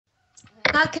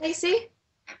Kaycee?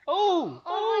 Oh!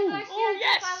 Oh my gosh, Oh,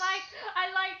 yes! yes!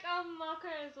 I like Marco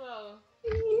as well.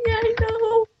 Yeah, I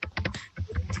know.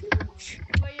 But you know,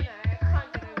 I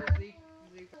can't get over Zeke.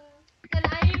 And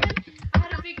I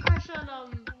had a big crush on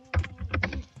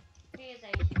he is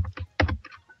Asian.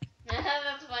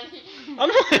 That's funny. I'm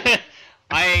not.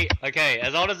 Okay,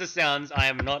 as odd as this sounds, I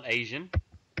am not Asian,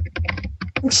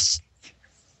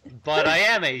 but I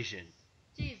am Asian.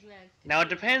 Jeez, man. Now it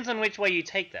depends on which way you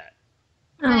take that.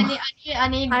 Oh, I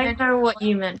need I know what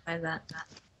you meant by that.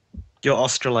 You're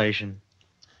Australasian.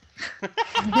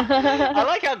 I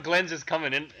like how Glen's just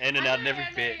coming in and out in every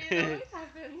bit. It always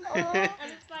happens.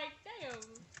 And it's like, damn.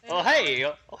 And Oh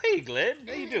hey Glen,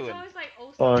 how you doing? It's always like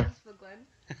all Bye. signs for Glen.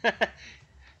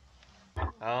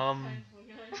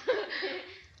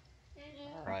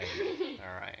 Alright.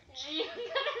 You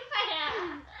couldn't say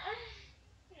that.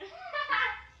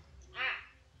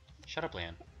 Shut up,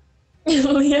 Leanne.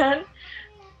 Leanne?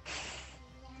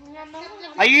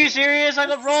 Are you serious? I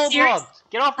got roll Serious? blocked.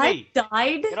 Get off me. I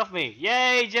died? Get off me.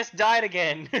 Yay, just died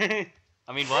again. I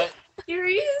mean, what?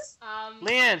 Serious?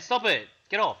 Leanne, stop it.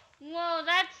 Get off. Whoa,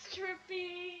 that's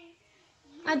trippy.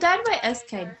 I died by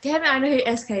SK. Damn it, I know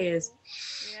who SK is.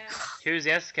 Yeah. Who's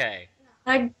SK?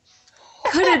 I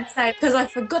couldn't say because I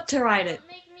forgot to write it.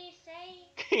 Make me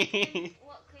say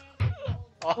what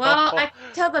creative Well, I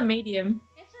can tell the medium.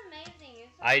 It's amazing.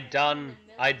 It's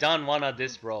I done one of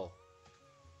this role.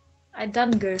 I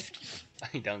done goofed.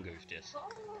 I done goofed, yes.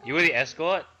 You were the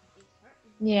escort?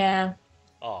 Yeah.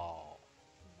 Oh.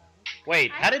 Wait,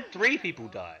 how did 3 people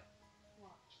die?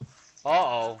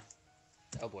 Uh-oh.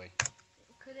 Oh boy.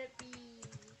 Could it be?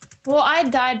 Well, I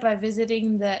died by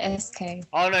visiting the SK.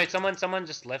 Oh no, someone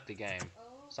just left the game.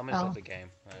 Someone just Oh. left the game.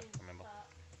 I remember.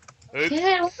 Oops.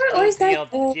 Yeah, we're always Guilty like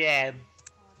of jab.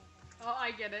 Oh,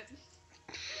 I get it.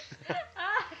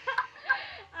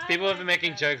 People have been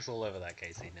making jokes all over that,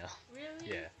 Kaycee, now. Really?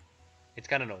 Yeah. It's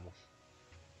kind of normal.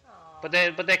 Aw. But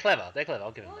they're clever. They're clever.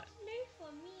 I'll give them Well, that. it's new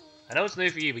for me. I know it's new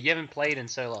for you, but you haven't played in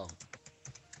so long.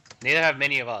 Neither have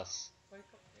many of us.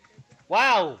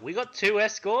 Wow, we got 2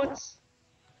 escorts.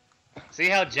 See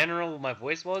how general my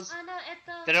voice was? I know, at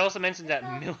the... Did I also mention that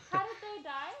How did MILF, they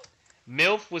die?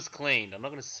 MILF was cleaned? I'm not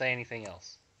going to say anything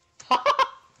else. Oh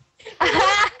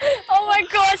my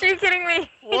gosh, are you kidding me?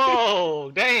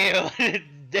 Whoa, damn.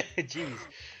 Jeez.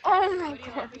 Oh my What are you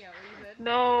god. laughing at? What you said?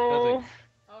 No.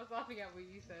 I was laughing at what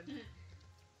you said.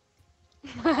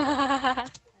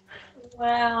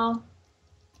 Wow.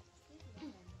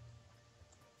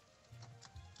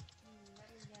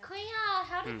 Kuya,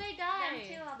 how did they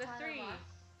die? The 3.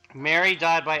 Mary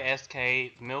died by SK,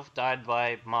 MILF died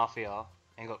by Mafia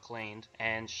and got cleaned,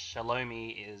 and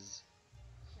Shalomi is...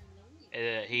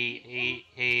 he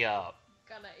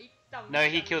Gonna eat them. no,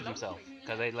 he killed himself,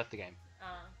 because they left the game.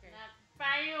 Ah, okay.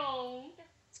 Failed.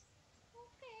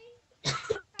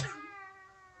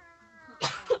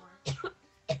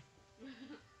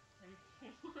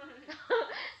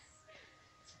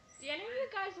 Do any of you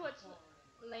guys watch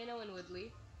Leno and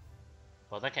Woodley?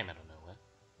 Well, that came out of nowhere.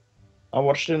 I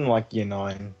watched it in like year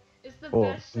 9. It's the Oh.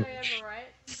 best show ever, right?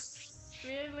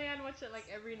 Me and Leanne watch it like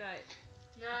every night.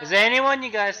 Is there anyone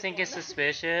you guys think is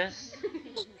suspicious?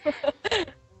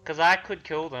 Because I could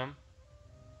kill them.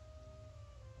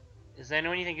 Is there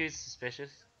anyone you think is suspicious?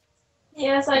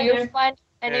 Yes, Do I you do. find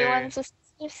anyone Hey.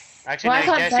 suspicious? Actually, Well, I no,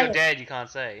 can't Jess, say you're it. dead. You can't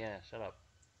say. Yeah, shut up.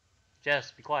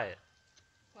 Jess, be quiet.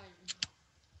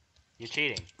 You're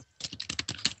cheating.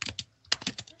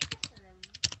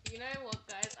 You know what,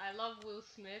 guys? I love Will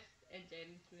Smith and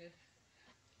Jaden Smith.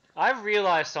 I've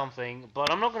realized something, but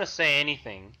I'm not going to say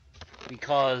anything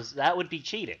because that would be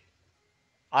cheating.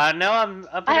 I know I'm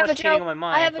I pretty have much a cheating joke. on my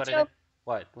mind, I have a but joke.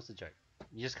 What? What's the joke?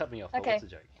 You just cut me off. But Okay. What's the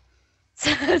joke?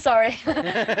 Sorry. No one Who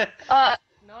cares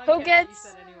what you gets-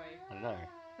 said anyway. I don't know.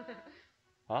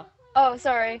 Huh? Oh,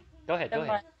 sorry. Go ahead. Go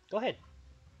Never ahead. mind. Go ahead.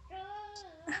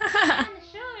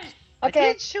 Shush. I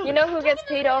Okay, did shoot you it. know who gets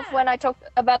paid off when I talk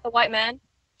about the white man?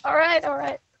 Alright,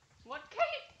 alright. What,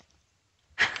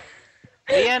 Kate?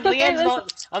 Leanne, Okay, Leanne's listen.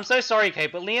 not. I'm so sorry,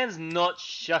 Kate, but Leanne's not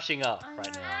shushing up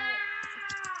right now.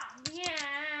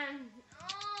 Leanne.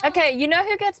 Okay, you know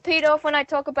who gets paid off when I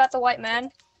talk about the white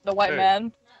man? The white Who?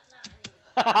 man.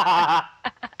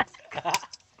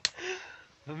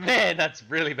 Man, that's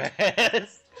really bad.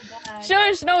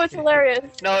 Shush, no, it's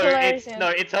hilarious. No, hilarious.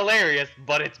 it's hilarious,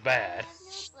 but it's bad.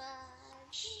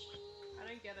 I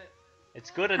don't get it.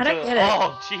 It's good I until don't get it.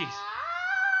 oh jeez.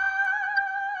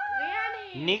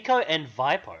 Leanne. Nico and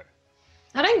Vipo.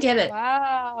 I don't get it.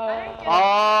 Wow.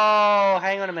 Oh,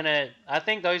 hang on a minute. I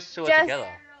think those two are Jess. together.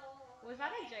 Was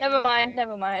that a James? Never mind,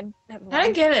 never mind. Never I don't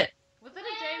mind. get it. Was it a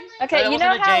James? Okay, No, you that know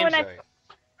wasn't a how James when I show.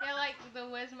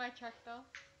 Where's my tractor?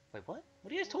 Wait, what?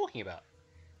 What are you guys talking about?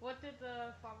 What did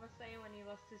the farmer say when he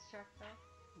lost his tractor?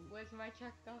 Where's my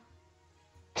tractor?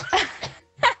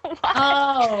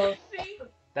 Oh. See?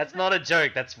 That's not a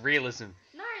joke. That's realism.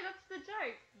 No, that's the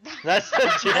joke. That's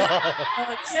the joke.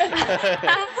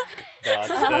 That's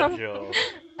the joke.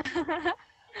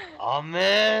 Oh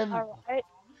man. Alright.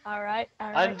 Alright.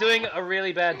 I'm doing a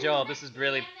really bad job. This is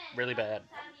really, really bad.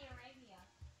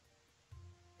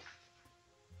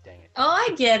 Dang it. Oh, I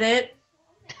get it.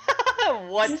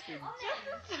 What? So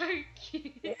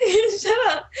cute. Shut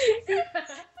up.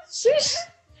 Shush.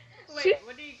 Wait,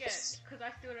 what do you get? Because I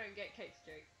still don't get Kate's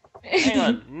joke. Hang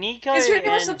on. Nico It's really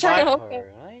much and the trying to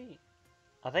Viper, right?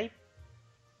 Are they?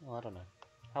 Oh, I don't know.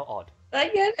 How odd. I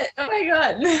get it. Oh my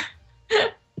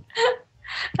god.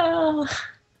 Oh.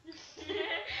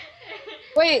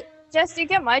 Wait, Jess, do you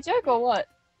get my joke or what?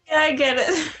 Yeah, I get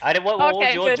it. I did. What was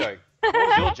Okay, your good. joke? What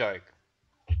was your joke?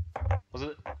 Was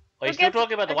it? Are you still Okay,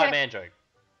 talking about the okay. white man joke?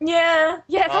 Yeah.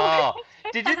 Yeah, Oh,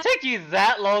 did it take you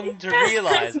that long to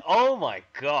realize? Oh my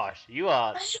gosh, you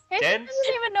are He dense.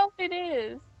 doesn't even know what it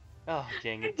is. Oh,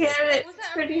 dang I it. get it. Was It's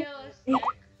that a pretty. realistic?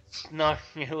 No,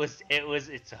 it's.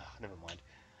 Oh, never mind.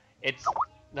 It's.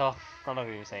 No, I'm not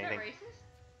going to say Is that anything. racist?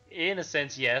 In a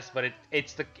sense, yes, but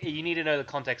it's the. You need to know the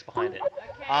context behind it.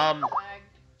 Okay, Um,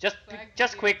 flag.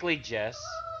 Just quickly, Jess.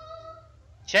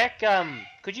 Check.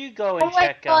 Could you go Oh and my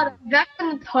check? god, I'm back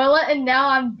in the toilet and now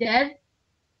I'm dead?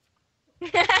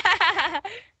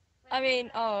 I mean,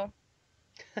 oh.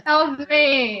 That was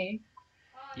me.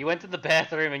 You went to the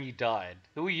bathroom and you died.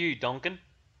 Who are you, Duncan?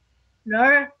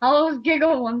 No, I was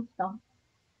giggle and stuff.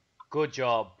 Good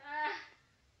job.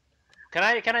 Can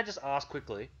I just ask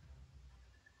quickly?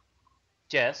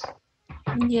 Jess,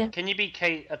 Yeah. can you be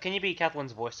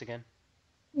Kathlynn's voice again?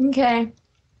 Okay.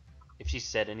 If she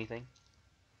said anything.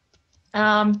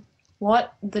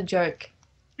 What the joke?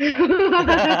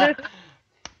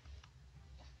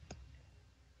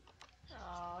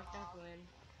 Oh,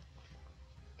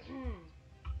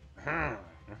 Kathlynn.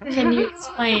 Can you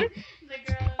explain? The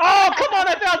girl. Oh, come on,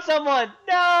 I found someone!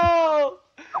 No!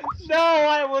 No,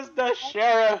 I was the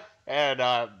sheriff! And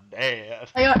I'm dead.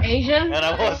 Are you Asian? And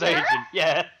I was Asian,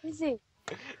 yeah. Is he?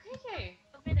 Okay.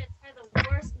 Minutes are the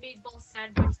worst meatball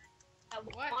sandwich that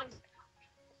What?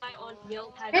 on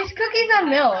Yelp had. It's cookies and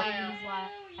milk.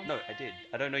 No, I did.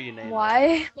 I don't know your name.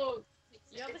 Why? You're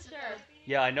the sheriff.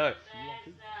 Yeah, I know.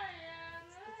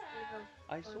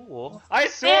 I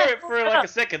saw it for like a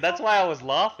second. That's why I was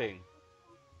laughing.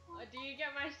 Do you get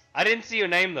my? I didn't see your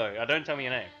name though. Don't tell me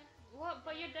your name. What?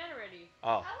 But you're dead already. Oh.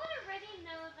 I would already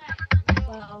know that.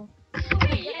 Well,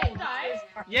 Wait, you didn't die?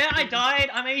 Yeah, I died.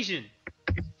 I'm Asian.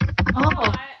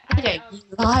 oh, yeah, I you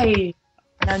lied.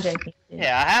 No, I'm joking.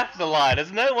 Yeah, I have to lie.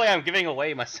 There's no way I'm giving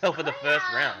away myself in the first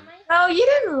round. No, you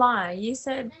didn't lie. You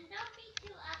said.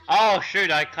 Oh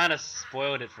shoot, I kind of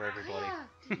spoiled it for everybody.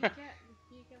 Do you get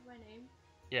my name?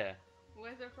 Yeah.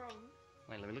 Where's it from?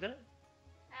 Wait, let me look at it.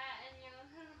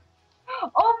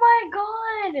 Oh my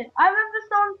god! I remember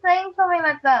someone saying something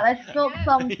like that. I spilled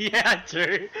some. Yeah,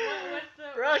 true. What's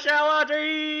the? Rush hour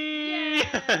 3!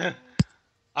 Yeah.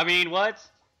 I mean, what?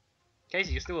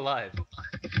 Kaycee, you're still alive.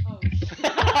 Oh shit.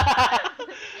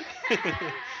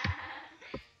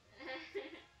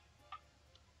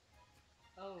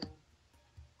 Oh.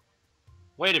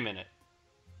 Wait a minute.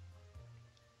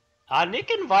 Are Nick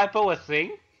and Viper a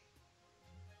thing?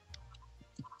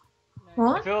 No.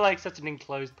 I What? feel like such an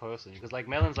enclosed person because like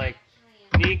Melon's like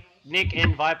Nick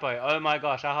and Viper. Oh my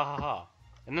gosh, ha ha ha ha.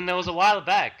 And then there was a while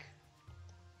back.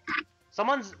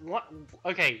 Someone's what?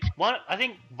 Okay, one. I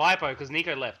think Viper because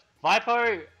Nico left.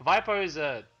 Viper's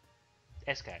a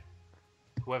SK,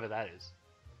 whoever that is.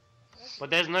 But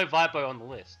there's no Viper on the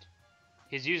list.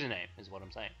 His username is what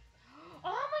I'm saying. Oh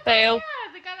my god, Fail. yeah,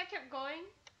 the guy that kept going.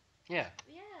 Yeah.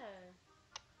 Yeah.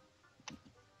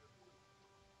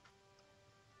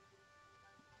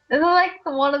 This is like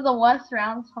one of the worst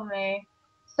rounds for me.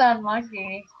 So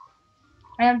unlucky.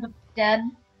 I am dead.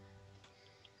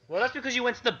 Well, that's because you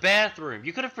went to the bathroom.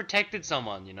 You could have protected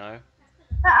someone, you know.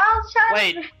 I was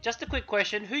trying Wait, to... just a quick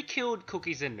question. Who killed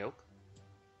Cookies and Milk?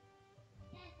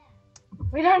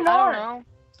 We don't I know. don't know.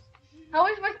 How are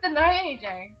we supposed to know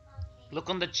anything? Look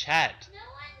on the chat. No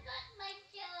one got my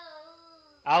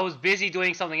joke. I was busy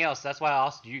doing something else. That's why I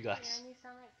asked you Yeah, guys. and you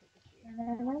sound like Pikachu.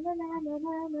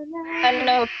 I don't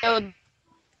know. Killed Oh, it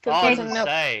cookies and doesn't milk.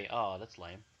 say. Oh, that's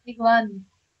lame. Hey Glen.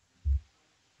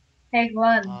 Hey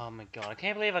Glen. Oh my god, I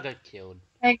can't believe I got killed.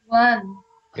 Hey Glen.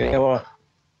 Yeah, what?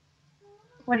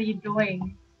 What are you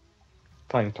doing?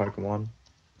 Playing Pokemon.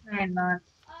 No, you're not.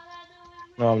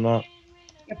 No, I'm not.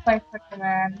 You're playing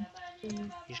Pokemon.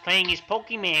 He's playing his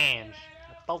Pokemons.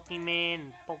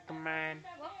 Pokemon.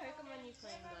 What Pokemon you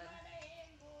playing,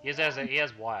 Glen? He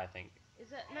has Y, I think.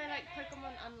 Is it no like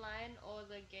Pokemon Online or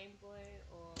the Game Boy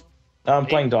or? I'm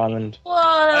playing Diamond. Oh,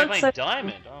 What? you're playing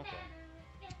Diamond. Oh, okay.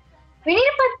 We need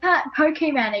to play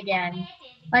Pokemon again,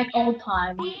 like old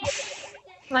times.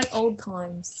 Like old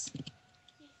times.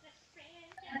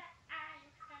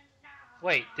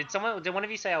 Wait, did one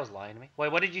of you say I was lying to me?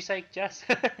 Wait, what did you say, Jess?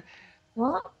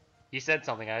 What? You said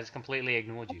something. I just completely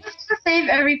ignored you. Just to save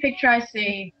every picture I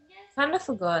see. Kinda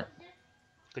forgot.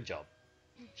 Good job.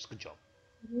 Just good job.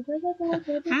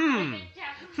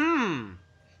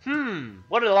 Hmm.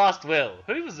 What a last will.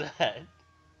 Who was that?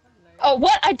 Oh,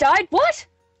 what? I died? What?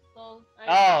 Lol.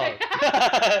 Oh.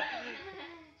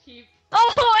 Keep.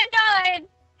 Oh, I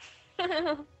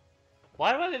died!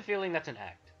 Why do I have a feeling that's an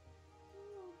act?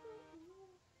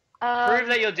 Um, Prove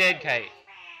that you're dead, Kate.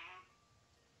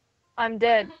 I'm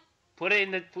dead. Put it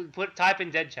in the type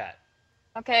in dead chat.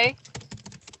 Okay,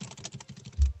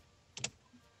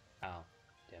 Oh,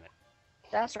 damn it.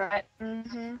 that's right.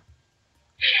 Mm-hmm.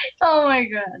 Oh my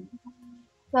god.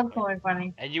 That's so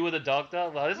funny. And you were the doctor?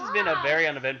 Well, this has been a very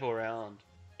uneventful round.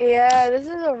 Yeah, this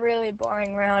is a really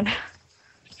boring round.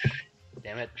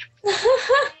 Damn it.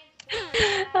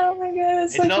 Oh my god,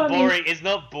 it's It's so not funny. boring. It's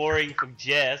not boring for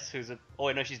Jess, who's a. Oh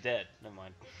wait, no, she's dead. Never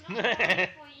mind.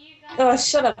 Oh,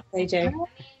 shut up, AJ.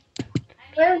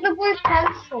 Where's the blue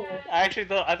pencil? I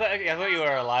thought you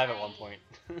were alive at one point.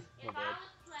 My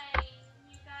bad.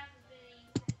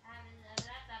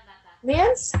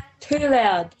 Leanne's too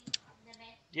loud.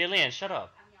 Yeah, Leanne, shut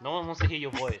up. No one wants to hear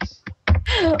your voice.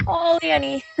 Oh,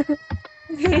 Leanne.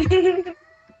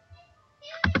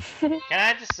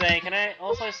 Can I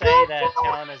also say that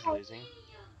Town is losing?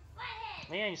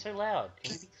 Leanne, you're so loud.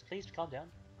 Can you please calm down?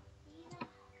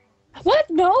 What?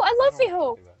 No, I love I you, don't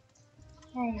want Hope. to do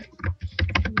that.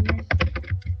 Hey.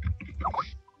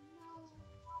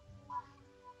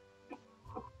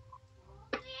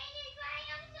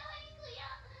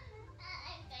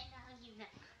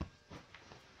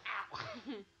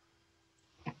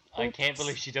 I can't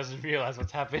believe she doesn't realize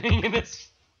what's happening in this.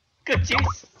 Could you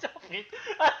stop it?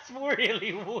 That's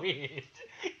really weird.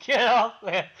 Get off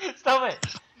there. Stop it.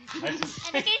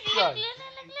 No.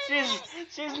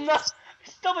 She's not.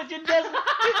 Stop it, you doesn't.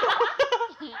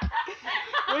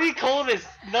 What do you call this?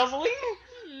 Nuzzling?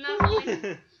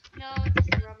 Nuzzling. No,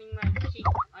 just rubbing my cheek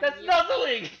on That's you.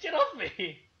 nuzzling. Get off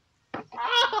me.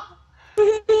 Ah!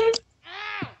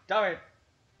 Damn it.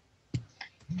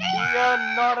 You're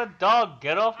not a dog.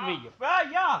 Get off me. Ah,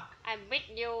 yuck. I bit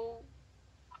you.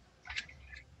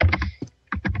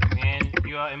 Man,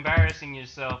 you are embarrassing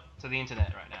yourself to the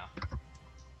internet right now.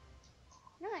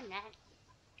 No, I'm not.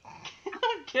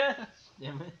 Gosh,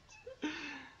 damn it.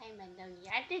 I'm a doggy.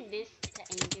 I did this to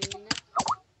Angelina.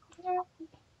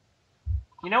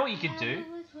 You know what you could do?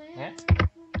 Yeah?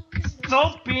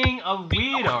 Stop being a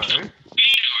weirdo.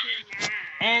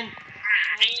 And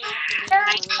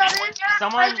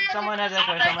someone has echo. Someone has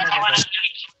echo.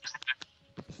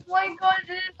 Oh my god,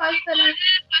 it is 5 seconds.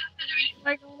 Oh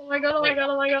my god, oh my god, oh my god,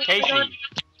 oh my god. Oh my god. Kaycee,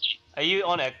 are you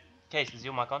on it? Kaycee, is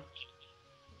your mic on?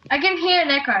 I can hear an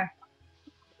echo.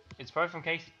 It's probably from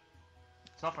Kaycee.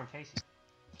 It's not from Kaycee.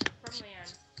 From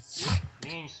Leanne.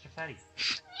 Leanne, you're such a fatty.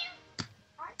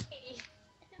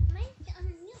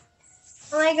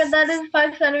 Oh my god, that is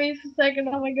 5 centimeters per second.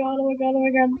 Oh my god, oh my god, oh my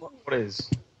god. What is?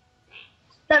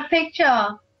 That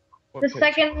picture. What The picture?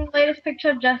 second latest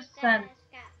picture Jess sent.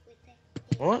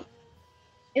 What?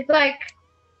 It's like,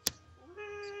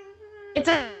 It's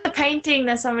a painting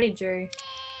that somebody drew.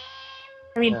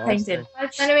 I mean, Yeah, I painted.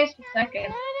 5 centimeters per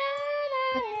second.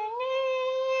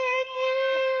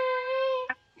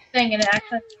 Thing and it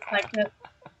actually looks like it.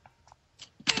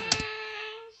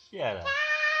 Shut up.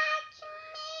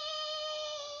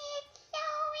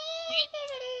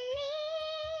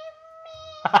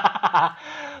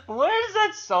 Where's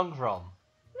that song from?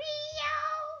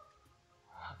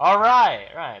 All right,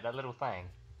 that little thing.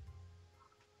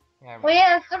 Yeah, I Well, remember.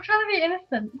 yeah, stop trying to be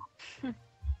innocent.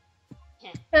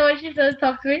 And when she does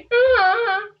talk to me,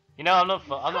 You know, I'm not.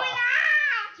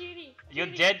 Judy. You're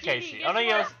Judy, dead, Judy, Kaycee. guess Oh no,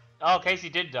 you're. what? Oh,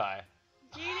 Kaycee did die.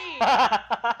 Judy.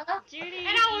 Cheeks Judy.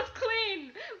 And I was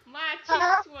clean. My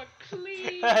cheeks were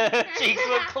clean.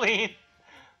 were clean.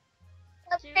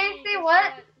 Judy, Kaycee, guess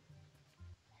what?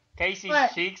 Kaycee's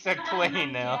What? cheeks are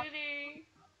clean now. Judy.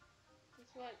 Guess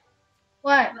what?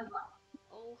 what?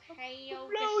 Oh, hey, yo,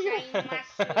 Blow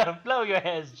your, blow your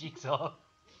hair's cheeks off.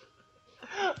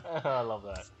 I love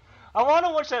that. I want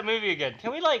to watch that movie again.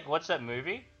 Can we watch that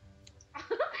movie?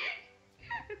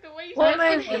 The way you What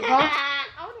said movie? I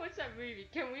want to watch that movie.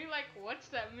 Can we watch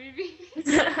that movie?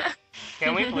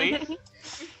 Can we please?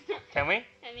 Can we?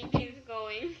 And it keeps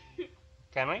going.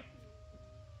 Can we?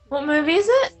 What movie is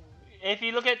it? If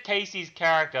you look at Kaycee's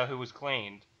character who was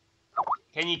cleaned,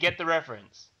 can you get the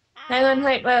reference? Hang on,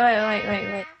 wait.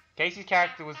 Kaycee's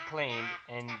character was cleaned,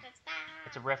 and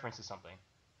it's a reference to something.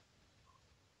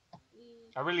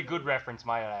 A really good reference,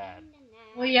 might I add.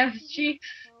 Well, you have cheeks.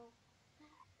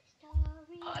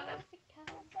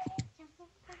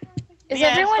 Is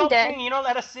Leanne, everyone stop dead? singing, you don't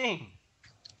let us sing.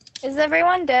 Is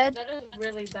everyone dead? That is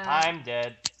really bad. I'm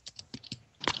dead.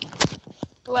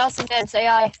 Who else is dead? Say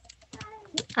I.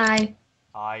 I.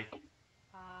 I.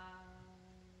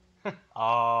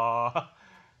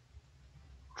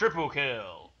 Triple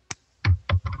kill.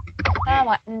 Oh,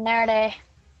 what nerdy.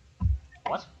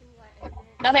 What?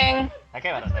 Nothing. That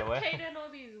came out of nowhere. Kate and all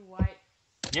these white.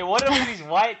 Yeah, what are all these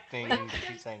white things you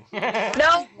keep saying?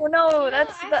 No,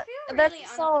 that's the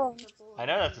song. I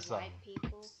know that's a song.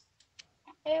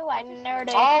 Ew, I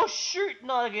nerdy. Oh shoot,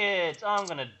 nuggets! I'm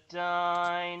gonna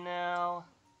die now.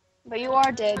 But you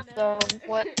are dead, so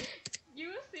what? You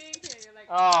were seeing here, you're like.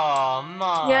 Oh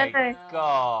my Yeah.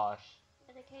 gosh.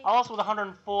 I lost with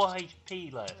 104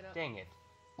 HP left. Dang it.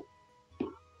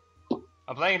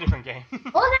 I'm playing a different game.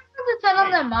 What happened to turn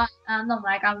on the mic? The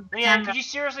mic. I'm. Leanne, could you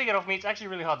seriously get off me? It's actually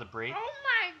really hard to breathe. Oh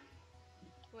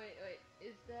my. Wait.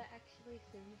 Is there actually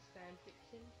Sims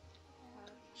fanfiction?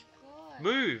 God.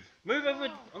 Move over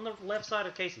on the left side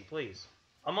of Kaycee, please.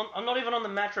 I'm not even on the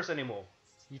mattress anymore.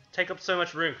 You take up so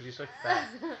much room because you're so fat.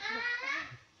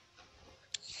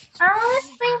 I want to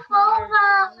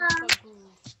sleep over.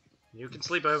 You can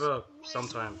sleep over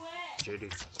sometime, Judy.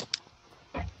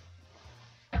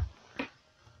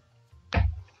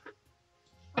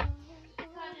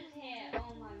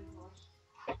 Oh my gosh.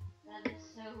 That is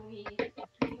so weird.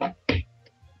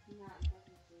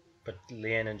 But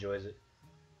Leanne enjoys it.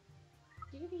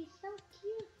 Judy's so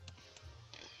cute.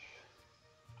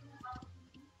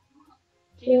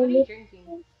 Judy, what are you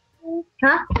drinking?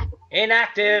 Huh?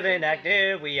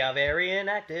 Inactive, we are very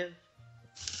inactive.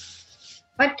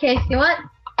 What, Kaycee? What?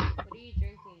 What are you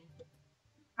drinking?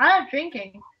 I'm not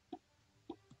drinking.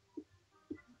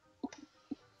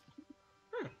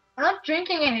 I'm not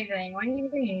drinking anything. What do you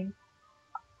mean?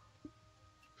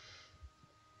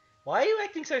 Why are you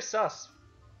acting so sus?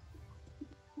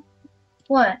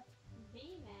 What?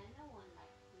 Me, man, no one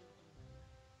likes me.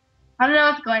 I don't know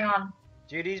what's going on.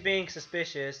 Judy's being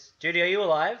suspicious. Judy, are you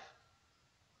alive?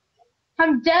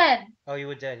 I'm dead. Oh, you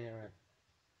were dead, yeah, right.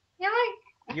 You're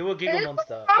like. You were Giggle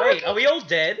Monster. How Wait, are are we all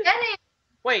dead? Getting.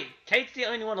 Wait, Kate's the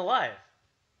only one alive.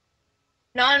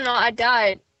 No, I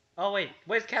died. Oh wait,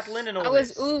 where's Kathlynn in all I was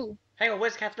this? ooh. Hang on,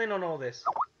 where's Kathlynn on all this?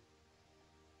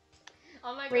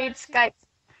 Oh my god. Read Skype.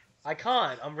 I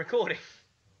can't, I'm recording.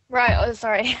 Right. Oh,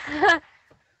 sorry.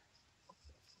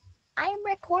 I'm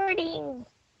recording.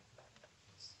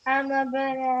 I'm a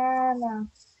banana.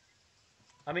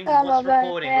 I mean, I'm what's a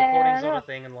recording? Recording's not banana. a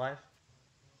thing in life.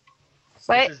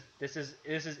 Wait. This is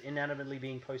inanimately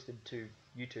being posted to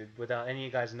YouTube without any of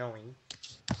you guys knowing.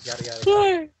 Yada yada.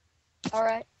 Yada. All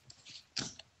right.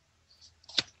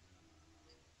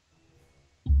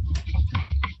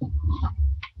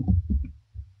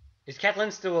 Is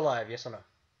Kathlynn still alive? Yes or no?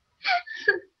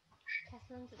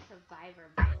 Catherine's a survivor,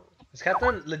 bro. Is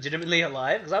Kathlynn legitimately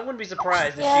alive? Because I wouldn't be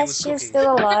surprised if she Yes, was she's cooking.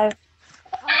 still alive.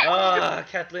 Ah,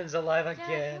 Kathlynn's alive Jess,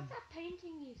 again. what's that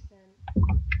painting you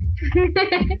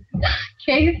sent?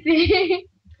 Kaycee.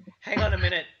 Hang on a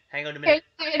minute.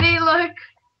 Kaycee, look.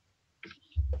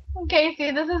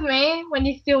 Kaycee, this is me when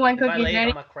you steal one If I cookie. leave,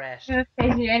 Ready? I'm a crash.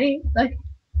 Kaycee, ready? Look.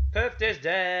 Perf is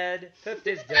dead. Perf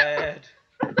is dead.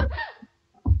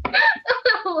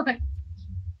 Look. 5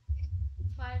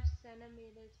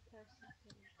 centimeters per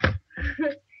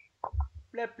second.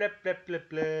 Blip, blip, blip, blip,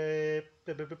 blip.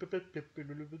 Blip, blip, blip, blip, blip, blip,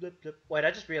 blip, blip, blip. Wait,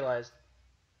 I just realized.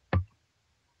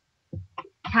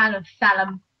 Town of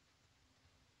Salem.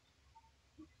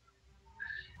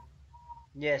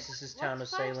 Yes, this is Town of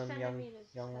What's 5 Salem, young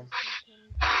centimeters one.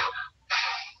 per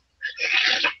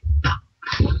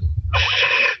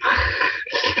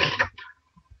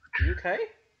Are you okay?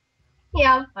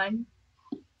 Yeah, I'm fine.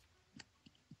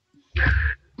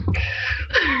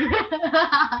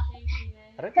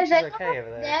 I don't think Is she's anyone okay over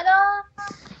there.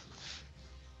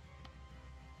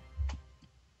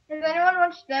 Has anyone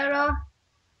watched Dead?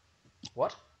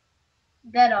 What?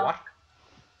 Dead. What?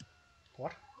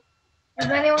 What? Has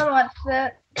anyone watched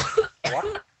it?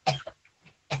 What?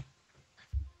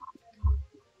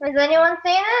 Has anyone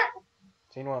seen it?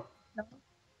 Seen what?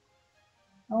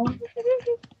 No.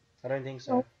 I don't think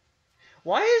so.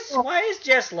 Why is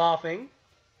Jess laughing?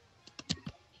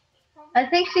 I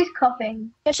think she's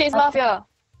coughing. Yeah, she's mafia.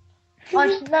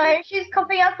 Oh, no, she's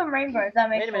copying out some rainbows. That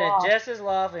makes Wait a minute, laugh. Jess is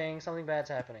laughing. Something bad's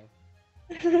happening.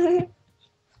 Okay,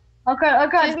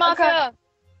 okay, She's okay. Mafia.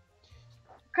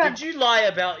 Did you lie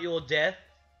about your death?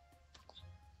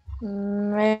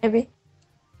 Maybe.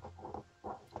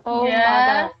 Oh Yeah.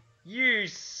 my god. You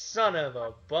son of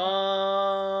a Just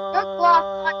laugh.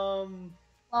 bum.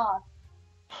 Laugh.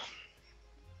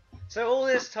 So all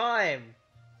this time,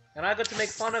 and I got to make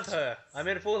fun of her. I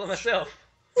made a fool of myself.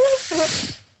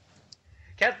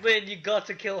 Kathlynn, you got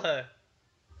to kill her.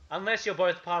 Unless you're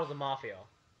both part of the mafia.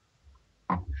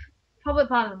 Probably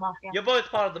part of the mafia. You're both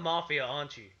part of the mafia,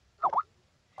 aren't you?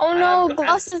 Oh And no, I've got-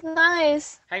 glass is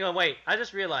nice. Hang on, wait. I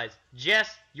just realized.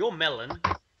 Jess, you're melon.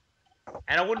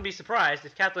 And I wouldn't be surprised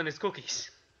if Kathlynn is cookies.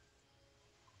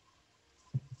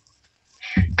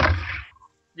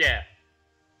 Yeah.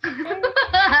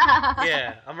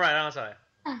 Yeah, I'm right, aren't I?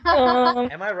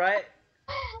 Am I right?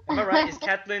 Am I right? Is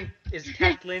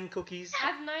Kathlynn cookies?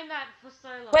 I've known that for so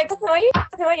long. Wait, who are you?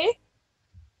 Who are you?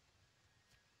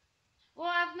 Well,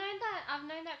 I've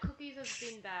known that cookies has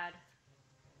been bad.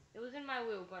 It was in my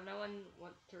will, but no one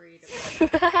wants to read it. Wait,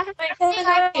 who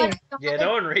are you? Yeah,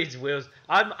 no one reads wills.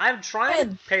 I'm trying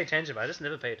to pay attention, but I just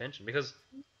never pay attention because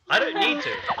I don't need to.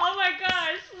 Oh my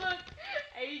gosh, look!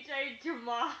 AJ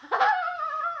Jamal.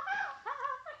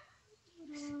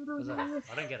 What's that?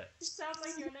 I don't get it. Sounds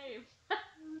like your name.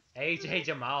 AJ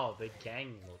Jamal, the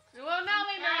gang look. Well, now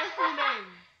we know your full name.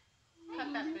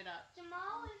 Cut that bit up.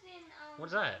 Jamal is in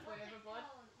What's that? Boy Overboard?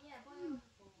 Yeah, boy.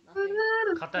 Nothing.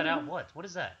 Cut that out. What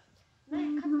is that?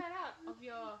 No, cut that out of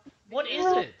your... What is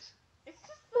it? It's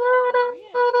just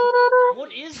weird.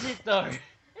 What is it though? It's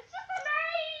just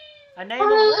a name! A name of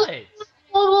what?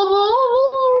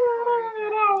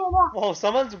 Whoa,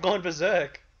 someone's gone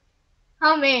berserk.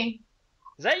 How me?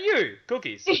 Is that you?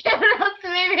 Cookies? Yeah, that's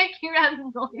me making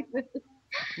random noises.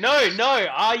 No,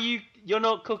 are you? You're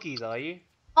not cookies, are you?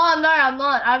 Oh no, I'm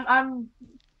not.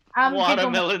 I'm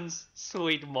Watermelons.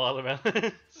 Sweet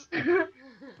watermelons.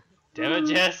 Damn it,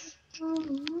 Jess.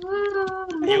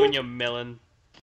 You and your melon.